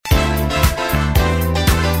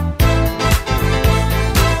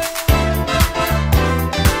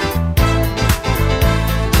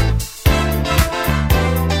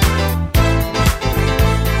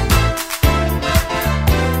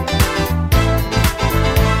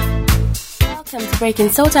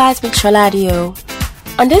Breaking Soul Ties with Shaladio.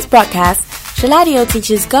 On this broadcast, Shaladio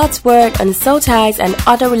teaches God's Word on soul ties and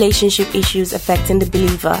other relationship issues affecting the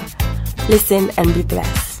believer. Listen and be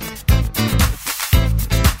blessed.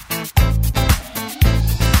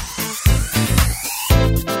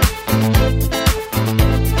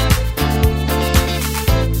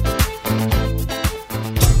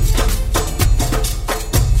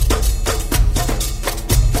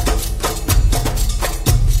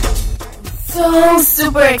 So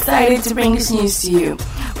super excited to bring this news to you.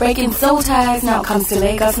 Breaking Soul Ties now comes to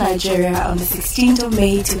Lagos, Nigeria on the 16th of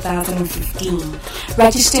May 2015.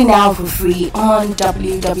 Register now for free on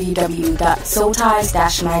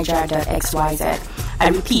www.soulties-niger.xyz. I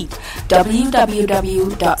repeat,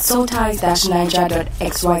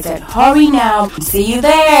 www.soulties-niger.xyz. Hurry now. See you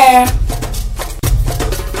there.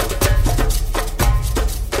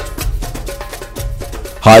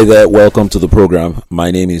 Hi there, welcome to the program.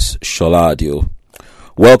 My name is Shaladio.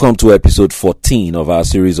 Welcome to episode 14 of our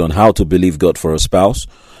series on how to believe God for a spouse.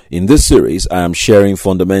 In this series, I am sharing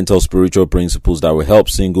fundamental spiritual principles that will help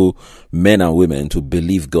single men and women to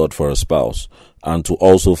believe God for a spouse and to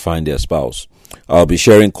also find their spouse. I'll be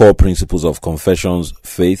sharing core principles of confessions,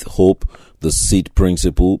 faith, hope, the seed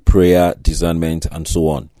principle, prayer, discernment, and so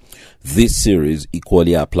on. This series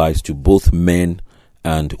equally applies to both men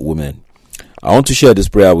and women. I want to share this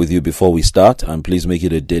prayer with you before we start, and please make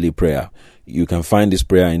it a daily prayer. You can find this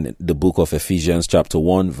prayer in the book of Ephesians chapter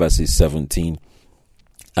 1 verses 17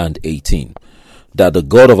 and 18. That the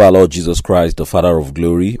God of our Lord Jesus Christ, the Father of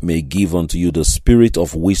glory, may give unto you the spirit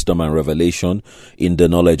of wisdom and revelation in the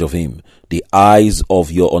knowledge of him, the eyes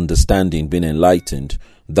of your understanding being enlightened,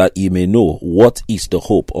 that ye may know what is the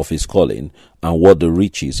hope of his calling and what the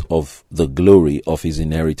riches of the glory of his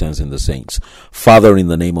inheritance in the saints. Father, in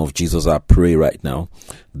the name of Jesus, I pray right now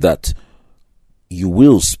that you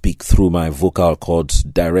will speak through my vocal cords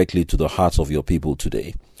directly to the hearts of your people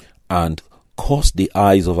today and cause the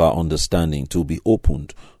eyes of our understanding to be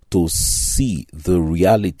opened to see the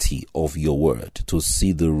reality of your word, to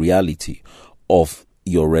see the reality of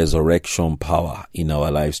your resurrection power in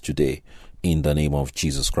our lives today. In the name of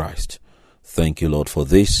Jesus Christ. Thank you, Lord, for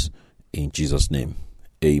this. In Jesus' name,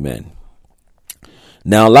 amen.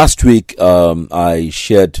 Now, last week, I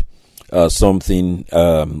shared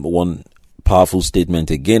one powerful statement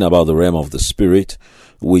again about the realm of the spirit,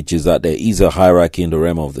 which is that there is a hierarchy in the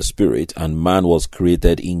realm of the spirit, and man was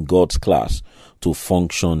created in God's class to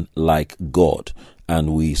function like God.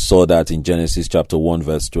 And we saw that in Genesis chapter 1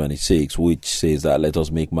 verse 26, which says that let us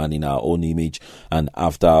make man in our own image and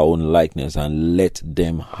after our own likeness, and let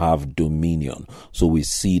them have dominion. So we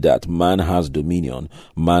see that man has dominion.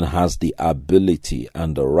 Man has the ability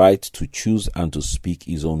and the right to choose and to speak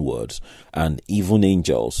his own words. And even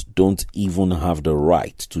angels don't even have the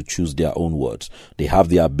right to choose their own words. They have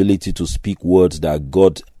the ability to speak words that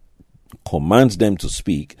God commands them to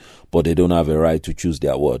speak, but they don't have a right to choose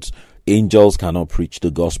their words. Angels cannot preach the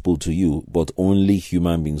gospel to you, but only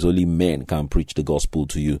human beings, only men can preach the gospel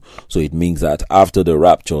to you. So it means that after the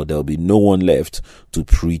rapture, there'll be no one left to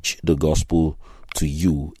preach the gospel to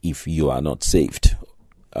you if you are not saved.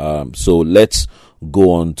 So let's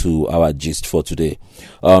go on to our gist for today.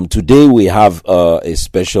 Today we have a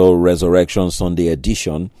special Resurrection Sunday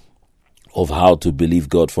edition of how to believe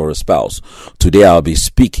God for a spouse. Today I'll be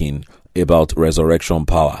speaking about resurrection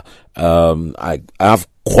power. I have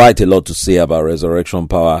quite a lot to say about resurrection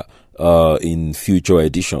power in future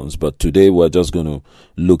editions, but today we're just going to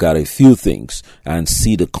look at a few things and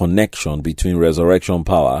see the connection between resurrection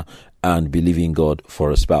power and believing God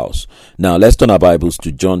for a spouse. Now let's turn our Bibles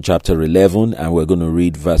to John chapter 11, and we're going to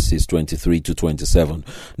read verses 23 to 27.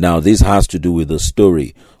 Now this has to do with the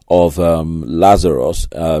story of Lazarus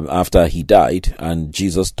after he died, and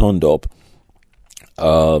Jesus turned up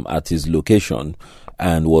at his location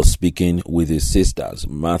and was speaking with his sisters,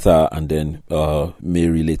 Martha and then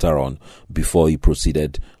Mary later on, before he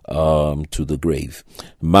proceeded to the grave.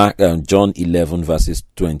 John 11 verses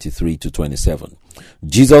 23 to 27.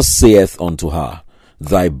 Jesus saith unto her,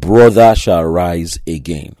 Thy brother shall rise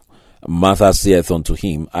again. Martha saith unto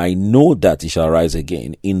him, I know that he shall rise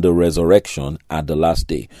again in the resurrection at the last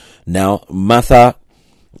day. Now, Martha,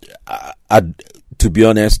 to be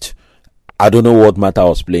honest, I don't know what Martha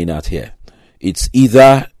was playing at here. It's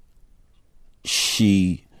either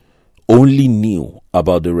she only knew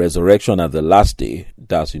about the resurrection at the last day,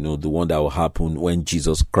 that's, the one that will happen when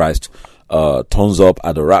Jesus Christ turns up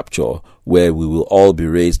at the rapture, where we will all be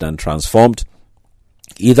raised and transformed.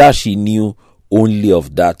 Either she knew only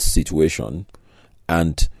of that situation,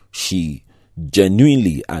 and she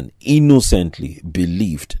genuinely and innocently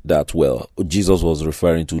believed that, Jesus was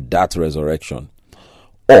referring to that resurrection,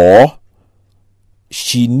 or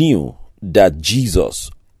she knew that Jesus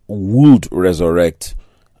would resurrect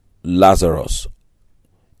Lazarus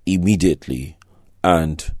immediately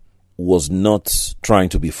and was not trying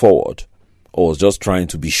to be forward, or was just trying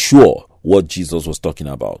to be sure what Jesus was talking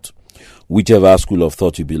about. Whichever school of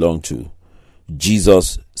thought you belong to,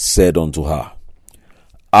 Jesus said unto her,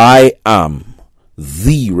 I am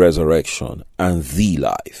the resurrection and the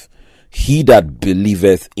life. He that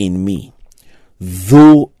believeth in me,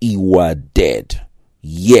 though he were dead,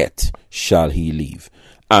 yet shall he live.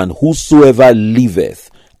 And whosoever liveth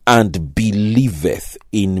and believeth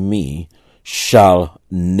in me shall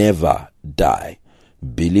never die.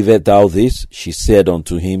 Believest thou this? She said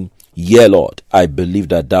unto him, Yea, Lord, I believe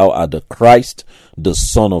that thou art the Christ, the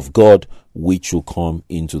Son of God, which will come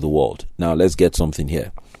into the world. Now let's get something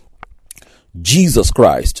here. Jesus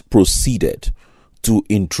Christ proceeded to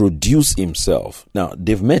introduce himself. Now,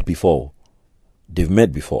 they've met before.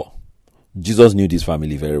 Jesus knew this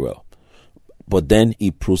family very well. But then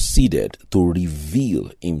he proceeded to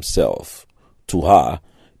reveal himself to her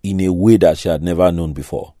in a way that she had never known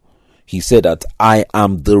before. He said that I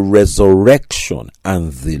am the resurrection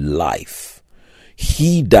and the life.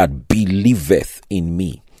 He that believeth in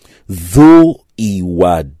me, though he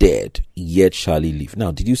were dead, yet shall he live.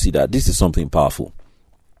 Now, did you see that? This is something powerful.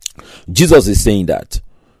 Jesus is saying that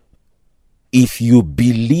if you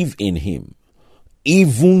believe in him,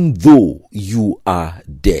 even though you are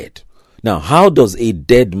dead. Now, how does a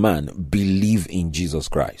dead man believe in Jesus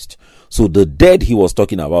Christ? So the dead he was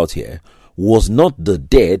talking about here was not the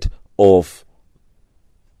dead of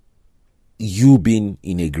you being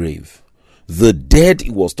in a grave. The dead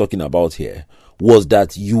he was talking about here was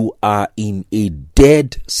that you are in a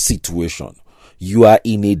dead situation. You are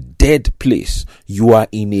in a dead place. You are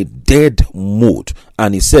in a dead mode.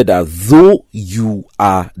 And he said that though you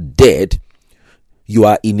are dead, you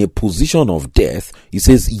are in a position of death. He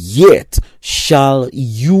says, yet shall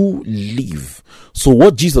you live. So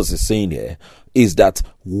what Jesus is saying here is that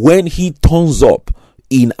when he turns up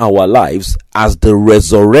in our lives as the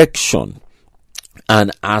resurrection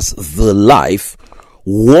and as the life,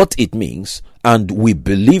 what it means, and we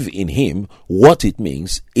believe in him, what it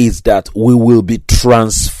means is that we will be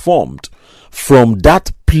transformed from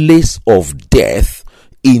that place of death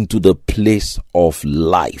into the place of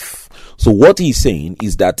life. So what he's saying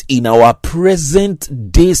is that in our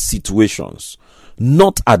present day situations,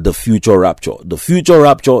 not at the future rapture. The future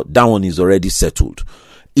rapture, that one is already settled.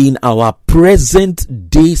 In our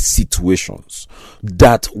present day situations,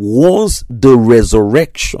 that once the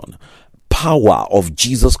resurrection power of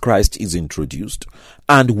Jesus Christ is introduced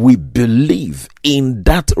and we believe in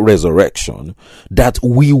that resurrection, that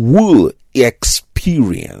we will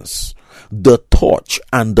experience the touch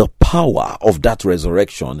and the power of that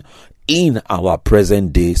resurrection in our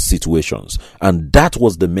present day situations. And that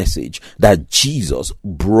was the message that Jesus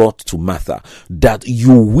brought to Martha, that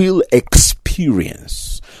you will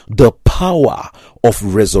experience the power of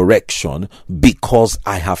resurrection because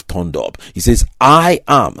I have turned up. He says, I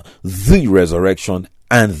am the resurrection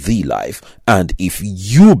and the life. And if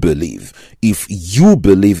you believe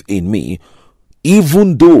in me,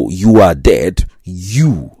 even though you are dead,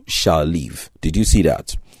 you shall live. Did you see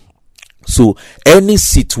that? So any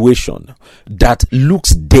situation that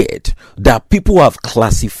looks dead, that people have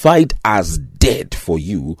classified as dead for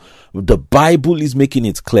you, the Bible is making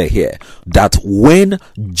it clear here that when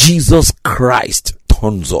Jesus Christ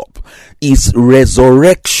turns up, his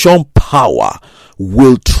resurrection power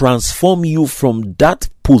will transform you from that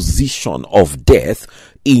position of death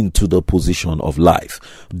into the position of life.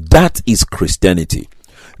 That is Christianity.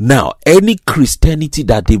 Now, any Christianity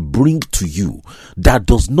that they bring to you that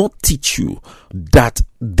does not teach you that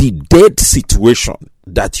the dead situation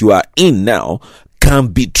that you are in now can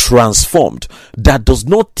be transformed, that does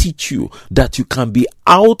not teach you that you can be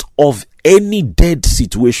out of any dead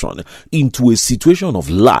situation into a situation of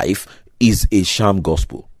life, is a sham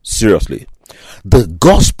gospel. Seriously. The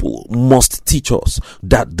gospel must teach us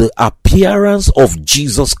that the appearance of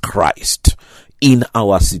Jesus Christ in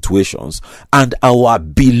our situations and our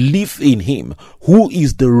belief in him, who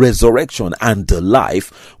is the resurrection and the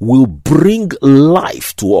life, will bring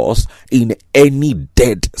life to us in any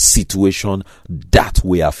dead situation that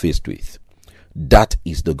we are faced with. That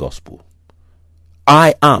is the gospel.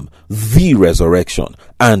 I am the resurrection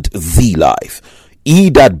and the life. He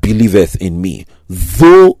that believeth in me,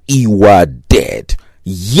 though he were dead,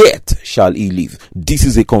 yet shall he live. This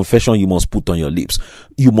is a confession you must put on your lips.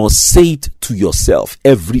 You must say it to yourself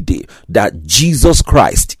every day that Jesus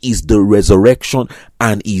Christ is the resurrection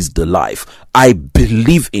and is the life. I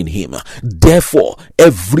believe in him. Therefore,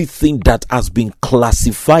 everything that has been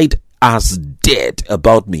classified as dead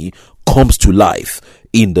about me comes to life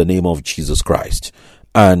in the name of Jesus Christ.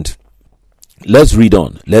 And let's read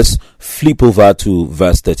on. Let's flip over to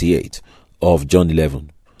verse 38 of John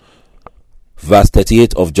 11. Verse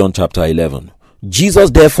 38 of John chapter 11.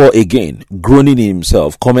 Jesus therefore again, groaning in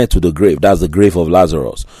himself, cometh to the grave. That's the grave of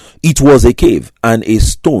Lazarus. It was a cave, and a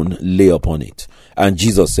stone lay upon it. And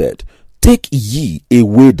Jesus said, Take ye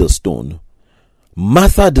away the stone.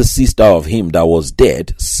 Martha, the sister of him that was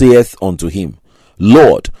dead, saith unto him,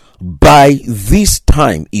 Lord, by this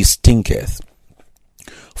time he stinketh,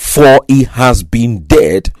 for he has been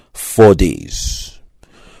dead 4 days.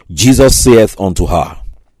 Jesus saith unto her,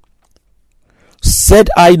 Said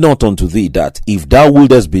I not unto thee that if thou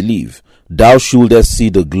wouldest believe, thou shouldest see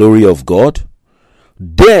the glory of God?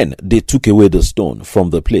 Then they took away the stone from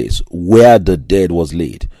the place where the dead was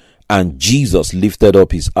laid. And Jesus lifted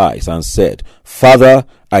up his eyes and said, Father,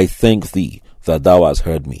 I thank thee that thou hast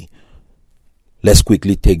heard me. Let's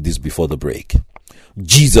quickly take this before the break.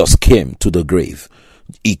 Jesus came to the grave.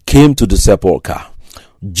 He came to the sepulchre.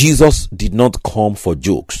 Jesus did not come for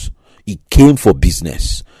jokes. He came for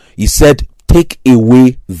business. He said, Take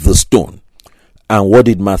away the stone. And what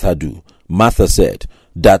did Martha do? Martha said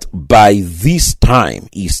that by this time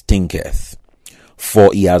he stinketh,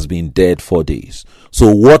 for he has been dead 4 days.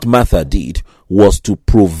 So what Martha did was to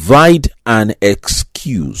provide an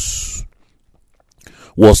excuse.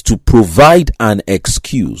 As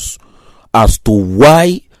to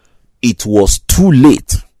why it was too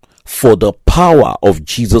late for the power of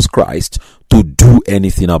Jesus Christ to do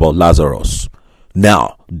anything about Lazarus.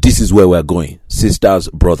 Now, this is where we're going, sisters,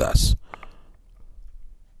 brothers.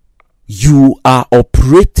 You are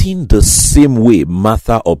operating the same way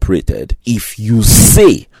Martha operated if you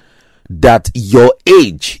say that your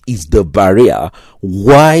age is the barrier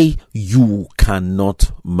why you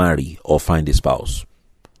cannot marry or find a spouse.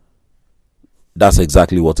 That's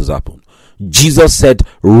exactly what has happened. Jesus said,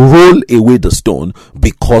 Roll away the stone,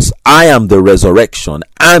 because I am the resurrection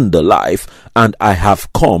and the life, and I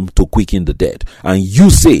have come to quicken the dead. And you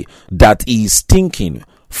say that he is stinking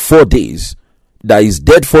 4 days, that is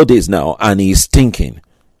dead 4 days now, and he is stinking.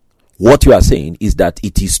 What you are saying is that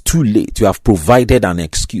it is too late. You have provided an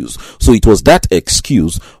excuse. So it was that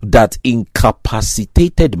excuse that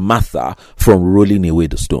incapacitated Martha from rolling away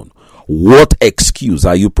the stone. What excuse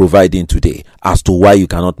are you providing today as to why you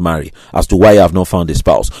cannot marry, as to why you have not found a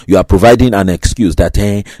spouse? You are providing an excuse that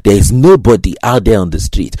there is nobody out there on the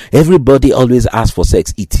street. Everybody always asks for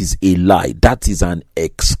sex. It is a lie. That is an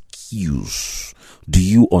excuse. Do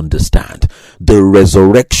you understand? The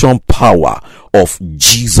resurrection power of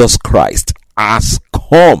Jesus Christ has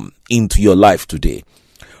come into your life today.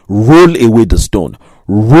 Roll away the stone.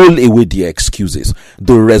 Roll away the excuses.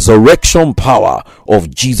 The resurrection power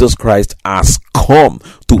of Jesus Christ has come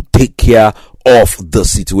to take care of the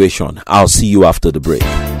situation. I'll see you after the break.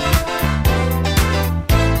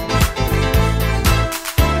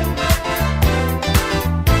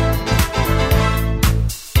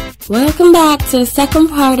 Welcome back to the second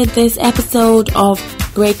part of this episode of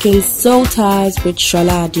Breaking Soul Ties with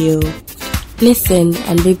Shaladio. Listen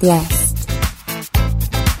and be blessed.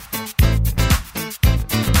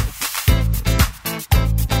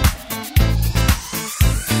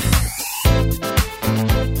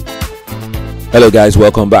 Hello guys,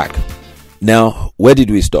 welcome back. Now, where did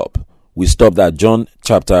we stop? We stopped at John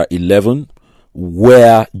chapter 11,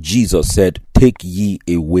 where Jesus said, Take ye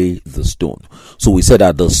away the stone. So we said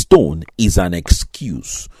that the stone is an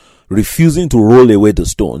excuse. Refusing to roll away the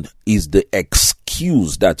stone is the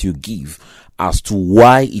excuse that you give as to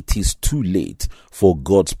why it is too late for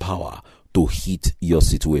God's power to hit your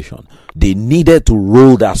situation. They needed to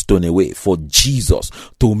roll that stone away for Jesus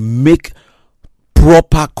to make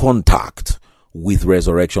proper contact with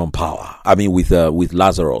resurrection power. With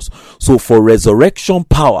Lazarus. So for resurrection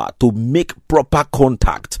power to make proper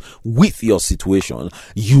contact with your situation,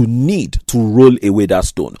 you need to roll away that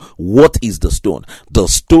stone. What is the stone? The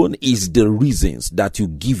stone is the reasons that you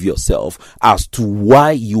give yourself as to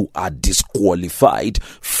why you are disqualified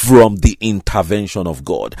from the intervention of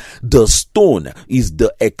God. The stone is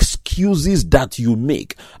the excuses that you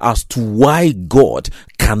make as to why God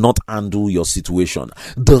cannot handle your situation.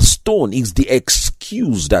 The stone is the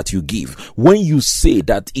excuse that you give when you say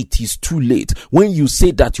that it is too late, when you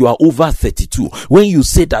say that you are over 32, when you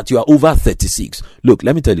say that you are over 36. Look,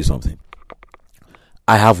 let me tell you something.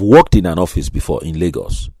 I have worked in an office before in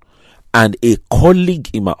Lagos, and a colleague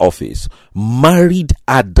in my office married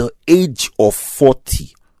at the age of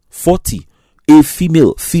 40. A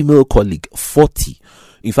female colleague, 40.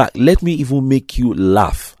 In fact, let me even make you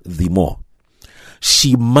laugh the more.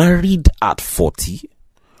 She married at 40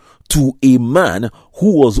 to a man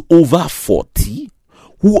who was over 40,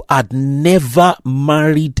 who had never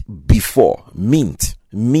married before. Mint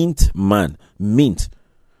man.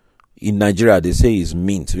 In Nigeria, they say it's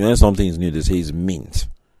mint. When something is new, they say it's mint.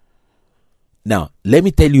 Now, let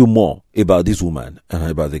me tell you more about this woman and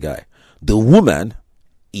about the guy. The woman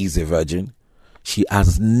is a virgin. She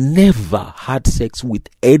has never had sex with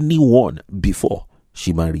anyone before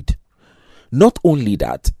she married. Not only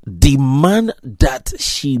that, the man that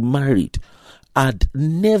she married had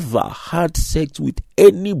never had sex with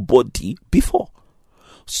anybody before.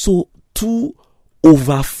 So 2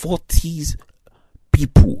 over 40s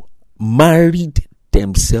people married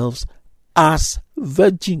themselves as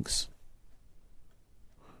virgins.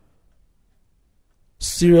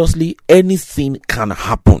 Seriously, anything can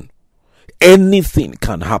happen. Anything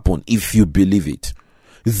can happen if you believe it.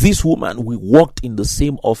 This woman, we worked in the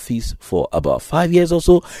same office for about 5 years or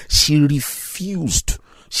so. She refused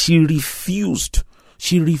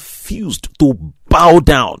to bow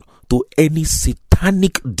down to any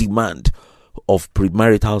satanic demand of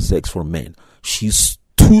premarital sex from men. She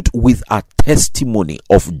stood with a testimony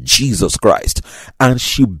of Jesus Christ, and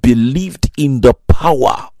she believed in the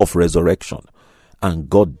power of resurrection, and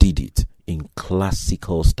God did it in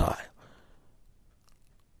classical style.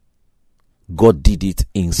 God did it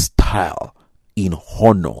in style, in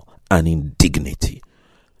honor, and in dignity.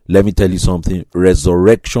 Let me tell you something.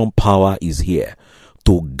 Resurrection power is here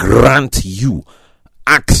to grant you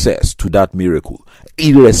access to that miracle,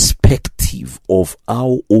 irrespective of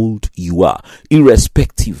how old you are,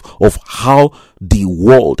 irrespective of how the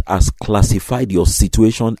world has classified your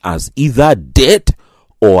situation as either dead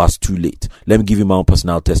or as too late. Let me give you my own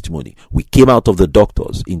personal testimony. We came out of the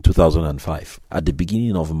doctors in 2005, at the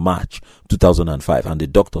beginning of March 2005, and the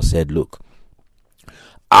doctor said, look,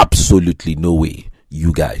 absolutely no way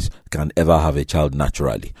you guys can ever have a child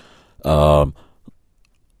naturally.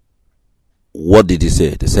 What did he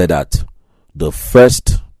say? They said that the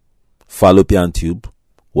first fallopian tube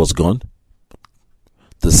was gone.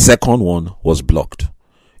 The second one was blocked.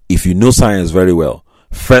 If you know science very well,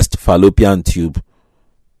 first fallopian tube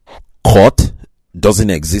cut, doesn't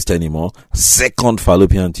exist anymore. Second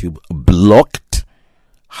fallopian tube blocked.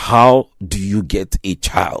 How do you get a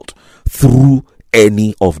child through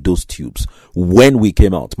any of those tubes? When we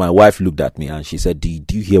came out, my wife looked at me and she said, do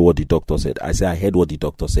you hear what the doctor said? I said, I heard what the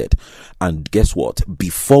doctor said. And guess what?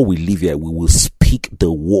 Before we leave here, we will speak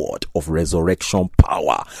the word of resurrection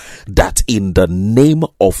power, that in the name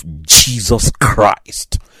of Jesus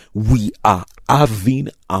Christ, we are having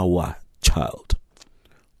our child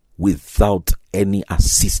without any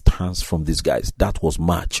assistance from these guys. That was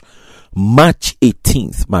March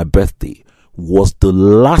 18th, my birthday, was the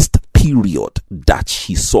last period that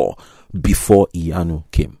she saw before Iyanu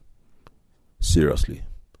came. Seriously.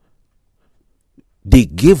 They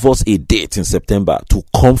gave us a date in September to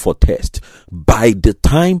come for test. By the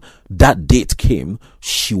time that date came,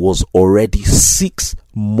 she was already 6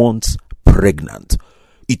 months pregnant.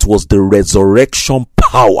 It was the resurrection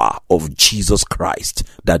power of Jesus Christ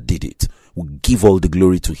that did it. We give all the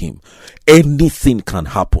glory to him. Anything can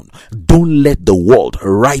happen. Don't let the world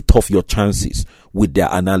write off your chances with their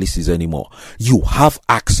analysis anymore. You have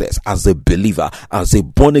access as a believer, as a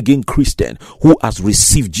born again Christian who has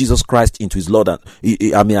received Jesus Christ into his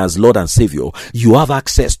as Lord and Savior. You have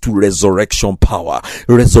access to resurrection power.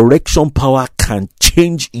 Resurrection power can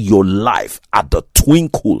change your life at the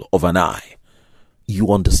twinkle of an eye.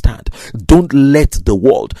 You understand? Don't let the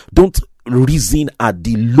world, don't reason at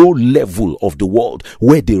the low level of the world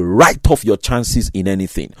where they write off your chances in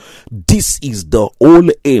anything. This is the whole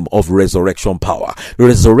aim of resurrection power.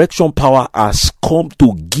 Resurrection power has come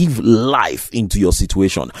to give life into your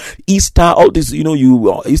situation. Easter, all this,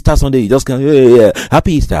 Easter Sunday, you just can,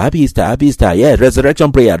 happy Easter, happy Easter, happy Easter, yeah,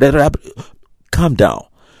 resurrection prayer. Calm down.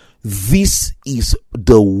 This is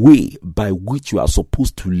the way by which you are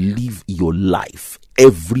supposed to live your life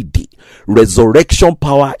every day. Resurrection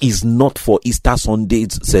power is not for Easter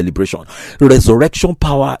Sunday's celebration. Resurrection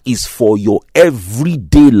power is for your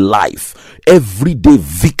everyday life, everyday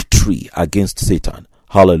victory against Satan.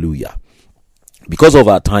 Hallelujah. Because of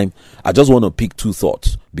our time, I just want to pick 2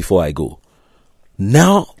 thoughts before I go.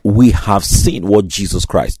 Now we have seen what Jesus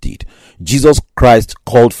Christ did. Jesus Christ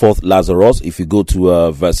called forth Lazarus. If you go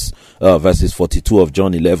to verses 42 of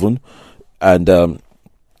John 11, and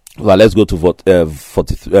Well, let's go to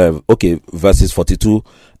verses 42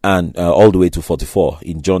 and all the way to 44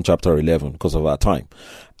 in John chapter 11 because of our time.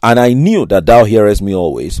 And I knew that thou hearest me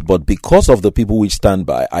always, but because of the people which stand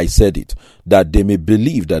by, I said it, that they may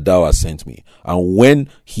believe that thou hast sent me. And when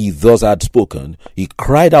he thus had spoken, he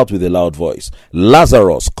cried out with a loud voice,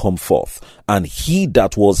 Lazarus, come forth. And he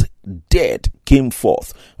that was dead came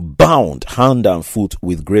forth, bound hand and foot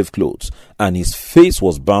with grave clothes, and his face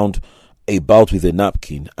was bound about with a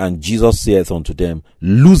napkin. And Jesus saith unto them,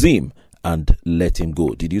 Loose him and let him go.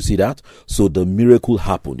 Did you see that? So the miracle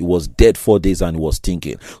happened. He was dead 4 days and he was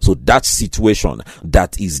thinking. So that situation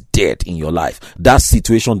that is dead in your life, that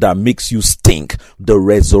situation that makes you stink, the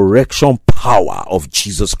resurrection power of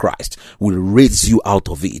Jesus Christ will raise you out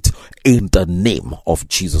of it in the name of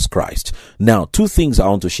Jesus Christ. Now, two things I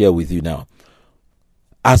want to share with you now.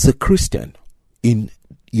 As a Christian, in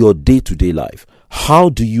your day-to-day life, how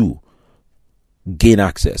do you gain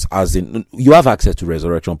access? As in, you have access to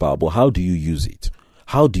resurrection power, but how do you use it?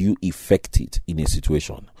 How do you effect it in a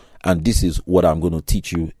situation? And this is what I'm going to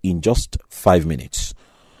teach you in just 5 minutes.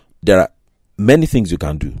 There are many things you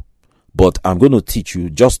can do, but I'm going to teach you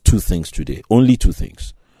just 2 things today. Only 2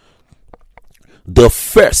 things. The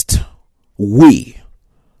first way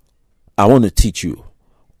I want to teach you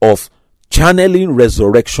of channeling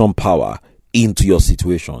resurrection power into your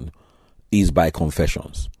situation is by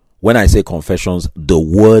confessions. When I say confessions, the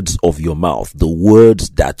words of your mouth, the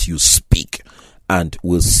words that you speak. And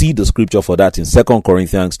we'll see the scripture for that in 2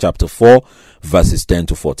 Corinthians chapter 4, verses 10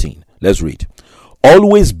 to 14. Let's read.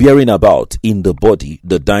 Always bearing about in the body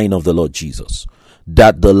the dying of the Lord Jesus,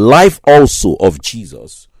 that the life also of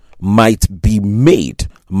Jesus might be made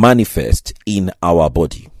manifest in our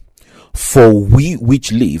body. For we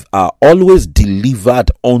which live are always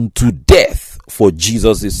delivered unto death for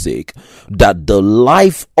Jesus' sake, that the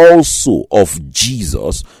life also of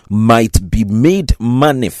Jesus might be made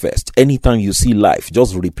manifest. Anytime you see life,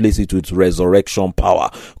 just replace it with resurrection power,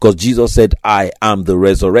 because Jesus said, I am the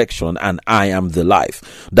resurrection and I am the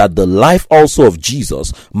life, that the life also of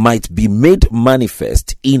Jesus might be made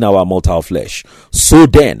manifest in our mortal flesh. So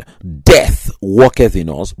then, death worketh in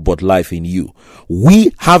us, but life in you.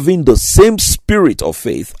 We having the same spirit of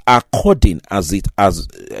faith, according as it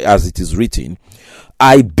is written,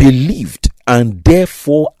 I believed and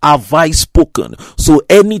therefore have I spoken. So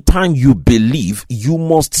anytime you believe, you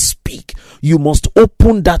must speak. You must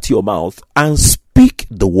open that your mouth and speak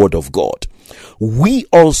the word of God. We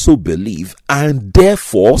also believe and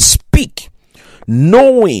therefore speak,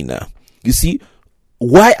 knowing. You see,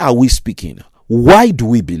 why are we speaking? Why do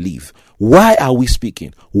we believe? Why are we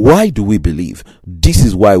speaking? Why do we believe? This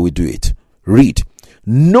is why we do it. Read.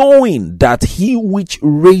 Knowing that he which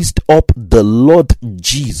raised up the Lord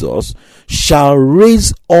Jesus shall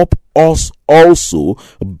raise up us also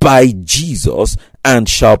by Jesus and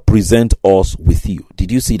shall present us with you.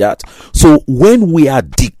 Did you see that? So when we are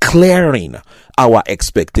declaring our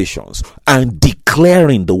expectations and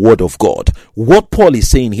declaring the word of God, what Paul is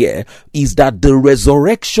saying here is that the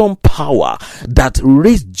resurrection power that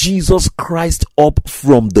raised Jesus Christ up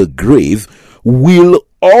from the grave will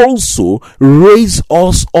also raise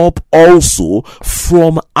us up also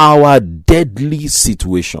from our deadly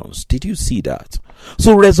situations. Did you see that?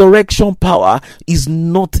 So resurrection power is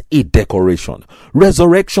not a decoration.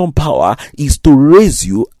 Resurrection power is to raise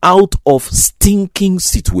you out of stinking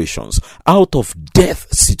situations, out of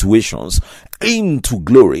death situations, into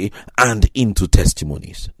glory and into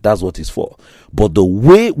testimonies. That's what it's for. But the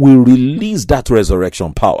way we release that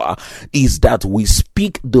resurrection power is that we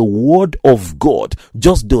speak the word of God,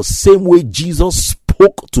 just the same way Jesus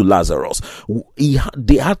spoke to Lazarus.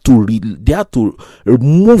 They had to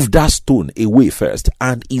move that stone away first,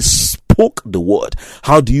 and he spoke the word.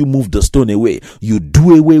 How do you move the stone away? You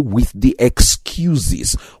do away with the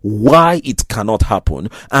excuses why it cannot happen,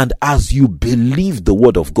 and as you believe the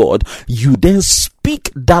word of God, you then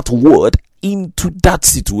speak that word into that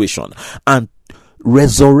situation, and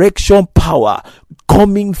resurrection power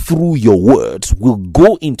coming through your words will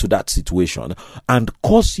go into that situation and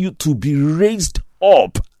cause you to be raised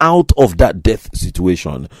up out of that death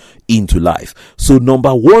situation into life. So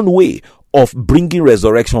number one way of bringing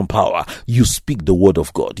resurrection power, you speak the word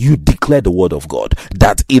of God. You declare the word of God,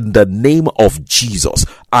 that in the name of Jesus,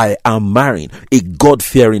 I am marrying a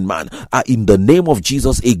God-fearing man. In the name of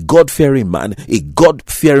Jesus, a God-fearing man, a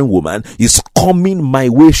God-fearing woman is coming my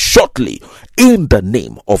way shortly. In the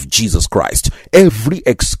name of Jesus Christ, every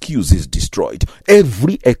excuse is destroyed.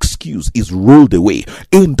 Every excuse is rolled away.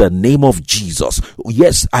 In the name of Jesus.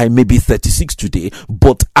 Yes, I may be 36 today,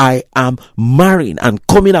 but I am marrying and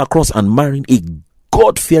coming across and marrying a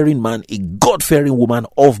God-fearing man, a God-fearing woman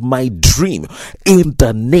of my dream in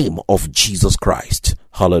the name of Jesus Christ.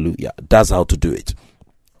 Hallelujah. That's how to do it.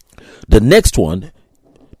 The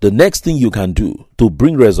next thing you can do to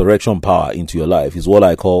bring resurrection power into your life is what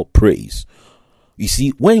I call praise. You see,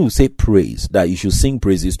 when you say praise, that you should sing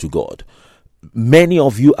praises to God, many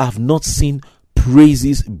of you have not seen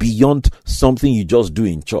praises beyond something you just do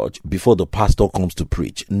in church before the pastor comes to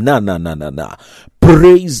preach. Nah.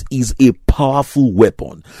 Praise is a powerful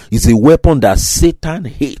weapon. It's a weapon that Satan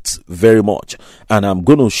hates very much. And I'm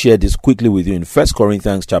going to share this quickly with you in 1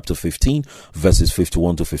 Corinthians chapter 15, verses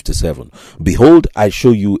 51 to 57. Behold, I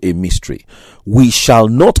show you a mystery. We shall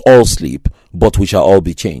not all sleep, but we shall all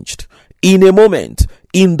be changed. In a moment,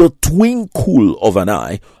 in the twinkle of an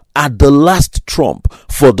eye, at the last trump,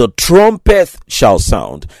 for the trumpet shall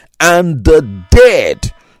sound, and the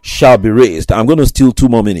dead shall be raised. I'm going to steal 2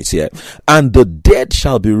 more minutes here. And the dead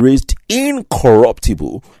shall be raised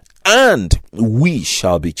incorruptible, and we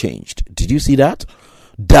shall be changed. Did you see that?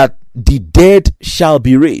 That the dead shall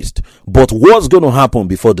be raised. But what's going to happen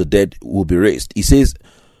before the dead will be raised? He says,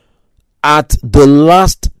 at the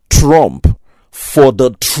last trump, for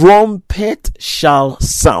the trumpet shall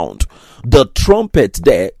sound. The trumpet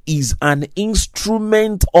there is an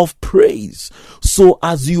instrument of praise. So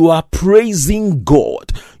as you are praising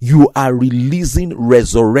God, you are releasing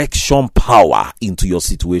resurrection power into your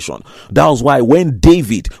situation. That was why when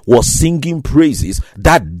David was singing praises,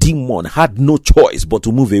 that demon had no choice but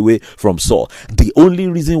to move away from Saul. The only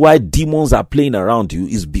reason why demons are playing around you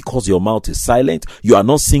is because your mouth is silent. You are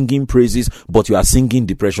not singing praises, but you are singing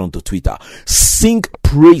depression to Twitter. Sing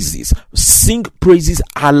praises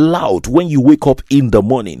aloud when you wake up in the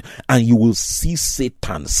morning, and you will see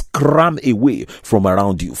Satan scram away from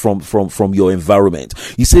around you, from your environment.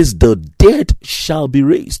 He says the dead shall be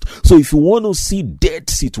raised. So if you want to see dead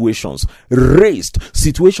situations raised,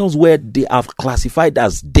 situations where they have classified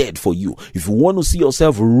as dead for you, if you want to see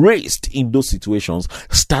yourself raised in those situations,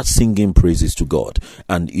 start singing praises to God.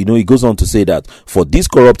 And he goes on to say that, for this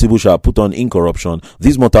corruptible shall put on incorruption,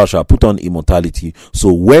 this mortal shall put on immortality.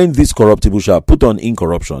 So when this corruptible shall put on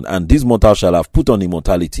incorruption, and this mortal shall have put on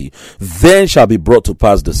immortality, then shall be brought to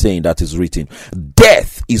pass the saying that is written,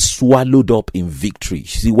 death is swallowed up in victory. You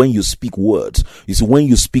see, when you speak words, when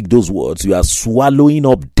you speak those words, you are swallowing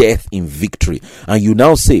up death in victory. And you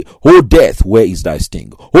now say, oh death, where is thy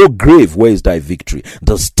sting? Oh grave, where is thy victory?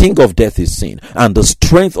 The sting of death is sin, and the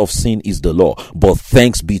strength of sin is the law. But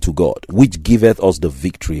thanks be to God, which giveth us the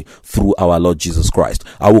victory through our Lord Jesus Christ.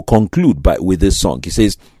 I will conclude with this song. He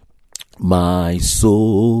says, my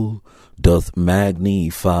soul doth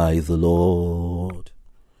magnify the Lord,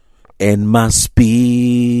 and my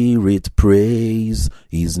spirit praise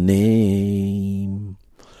his name.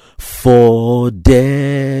 For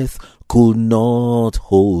death could not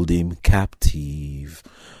hold him captive,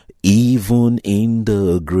 even in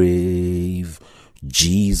the grave.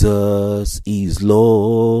 Jesus is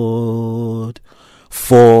Lord.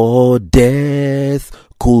 For death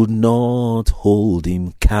could not hold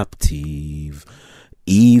him captive,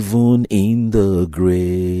 even in the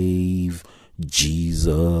grave.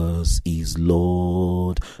 Jesus is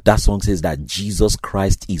Lord. That song says that Jesus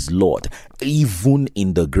Christ is Lord, even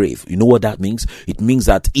in the grave. You know what that means? It means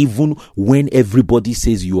that even when everybody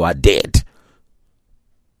says you are dead,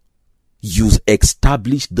 you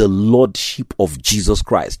establish the lordship of Jesus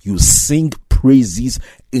Christ. You sing praises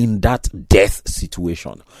in that death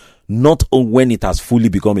situation. Not when it has fully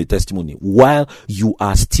become a testimony, while you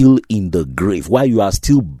are still in the grave, while you are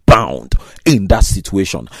still bound in that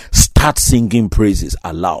situation. Start singing praises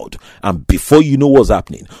aloud, and before you know what's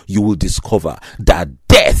happening, you will discover that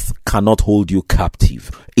death cannot hold you captive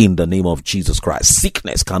in the name of Jesus Christ.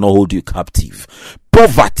 Sickness cannot hold you captive.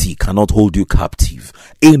 Poverty cannot hold you captive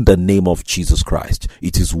in the name of Jesus Christ.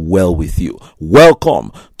 It is well with you.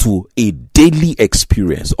 Welcome to a daily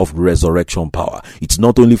experience of resurrection power. It's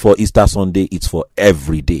not only for Easter Sunday, it's for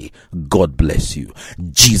every day. God bless you.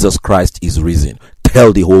 Jesus Christ is risen.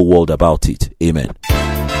 Tell the whole world about it. Amen.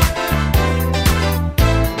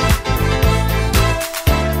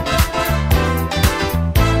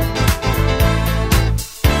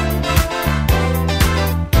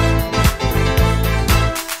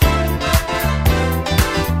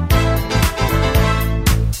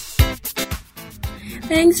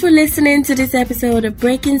 Thanks for listening to this episode of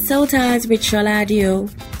Breaking Soul Ties with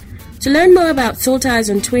Sholadio. To learn more about Soul Ties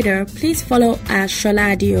on Twitter, please follow our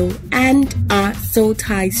Sholadio and our Soul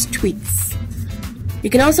Ties tweets. You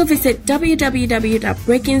can also visit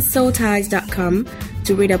www.breakingsoulties.com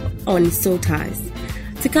to read up on Soul Ties.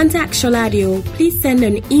 To contact Sholadio, please send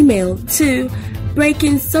an email to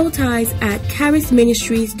Breaking Soul Ties at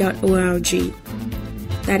charisministries.org.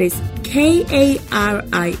 That is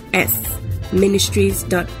KARIS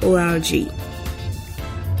ministries.org. You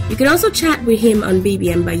can also chat with him on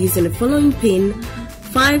BBM by using the following pin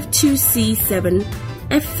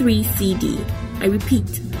 52C7F3CD. I repeat,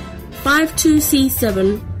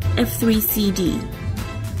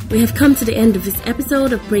 52C7F3CD. We have come to the end of this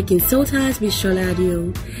episode of Breaking Soul Ties with Shola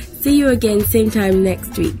Adio. See you again same time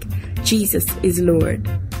next week. Jesus is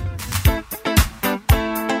Lord.